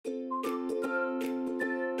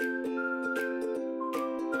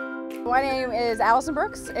My name is Allison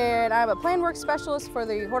Brooks, and I'm a plant work specialist for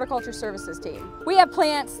the horticulture services team. We have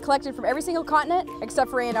plants collected from every single continent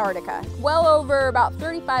except for Antarctica. Well over about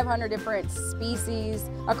 3,500 different species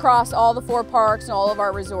across all the 4 parks and all of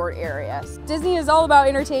our resort areas. Disney is all about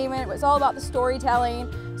entertainment. It's all about the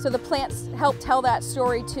storytelling. So the plants help tell that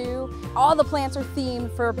story too. All the plants are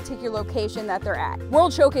themed for a particular location that they're at.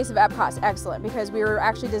 World Showcase of Epcot's excellent because we were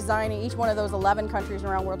actually designing each one of those 11 countries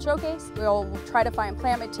around World Showcase. We'll try to find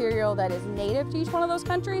plant material that is native to each one of those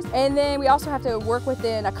countries. And then we also have to work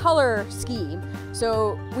within a color scheme.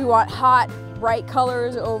 So we want hot, bright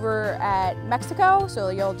colors over at Mexico. So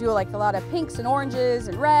you'll do like a lot of pinks and oranges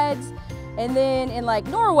and reds. And then in like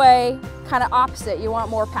Norway, kind of opposite, you want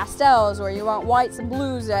more pastels or you want whites and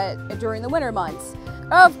blues during the winter months.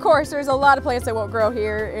 Of course, there's a lot of plants that won't grow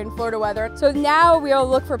here in Florida weather. So now we'll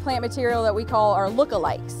look for plant material that we call our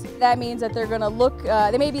lookalikes. That means that they're gonna look,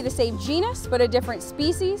 they may be the same genus, but a different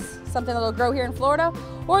species, something that'll grow here in Florida,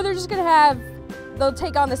 or they're just gonna they'll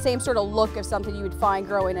take on the same sort of look of something you would find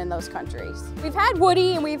growing in those countries. We've had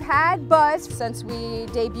Woody and we've had Buzz since we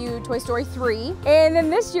debuted Toy Story 3. And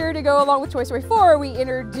then this year, to go along with Toy Story 4, we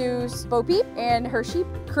introduced Bo Peep and her sheep,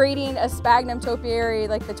 creating a sphagnum topiary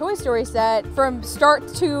like the Toy Story set. From start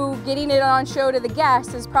to getting it on show to the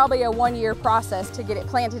guests is probably a 1-year process to get it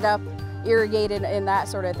planted up, irrigated, and that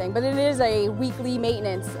sort of thing. But it is a weekly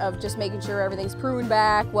maintenance of just making sure everything's pruned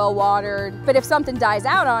back, well watered. But if something dies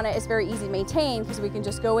out on it, it's very easy to maintain because we can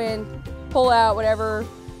just go in, pull out whatever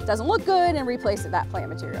doesn't look good and replace that plant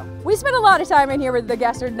material. We spend a lot of time in here where the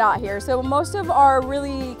guests are not here. So most of our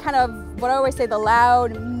really kind of, what I always say, the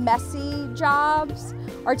loud, messy jobs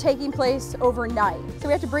are taking place overnight. So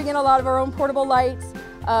we have to bring in a lot of our own portable lights.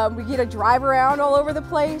 We get to drive around all over the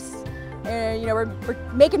place. And we're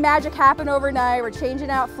making magic happen overnight. We're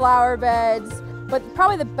changing out flower beds. But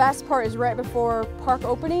probably the best part is right before park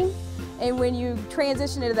opening. And when you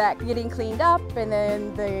transition into that, getting cleaned up, and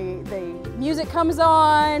then the music comes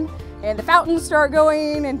on, and the fountains start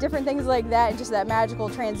going, and different things like that, and just that magical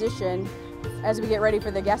transition as we get ready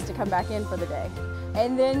for the guests to come back in for the day.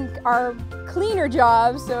 And then our cleaner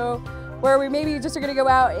jobs, so where we maybe just are gonna go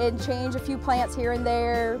out and change a few plants here and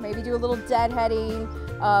there, maybe do a little deadheading,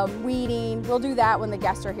 weeding. We'll do that when the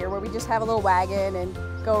guests are here, where we just have a little wagon and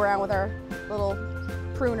go around with our little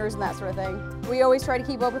pruners and that sort of thing. We always try to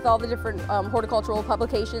keep up with all the different horticultural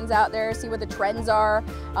publications out there, see what the trends are.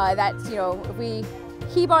 That's, if we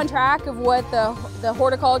keep on track of what the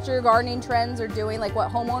horticulture gardening trends are doing, like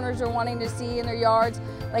what homeowners are wanting to see in their yards,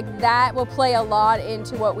 like that will play a lot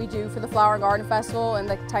into what we do for the Flower and Garden Festival and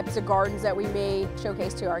the types of gardens that we may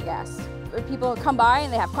showcase to our guests. If people come by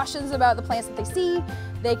and they have questions about the plants that they see,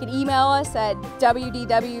 they can email us at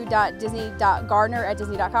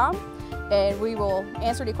www.disney.gardner@disney.com. and we will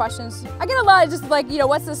answer any questions. I get a lot of just like,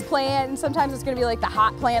 what's this plant? And sometimes it's gonna be like the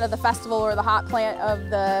hot plant of the festival or the hot plant of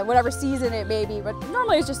the whatever season it may be, but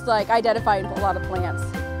normally it's just like identifying a lot of plants.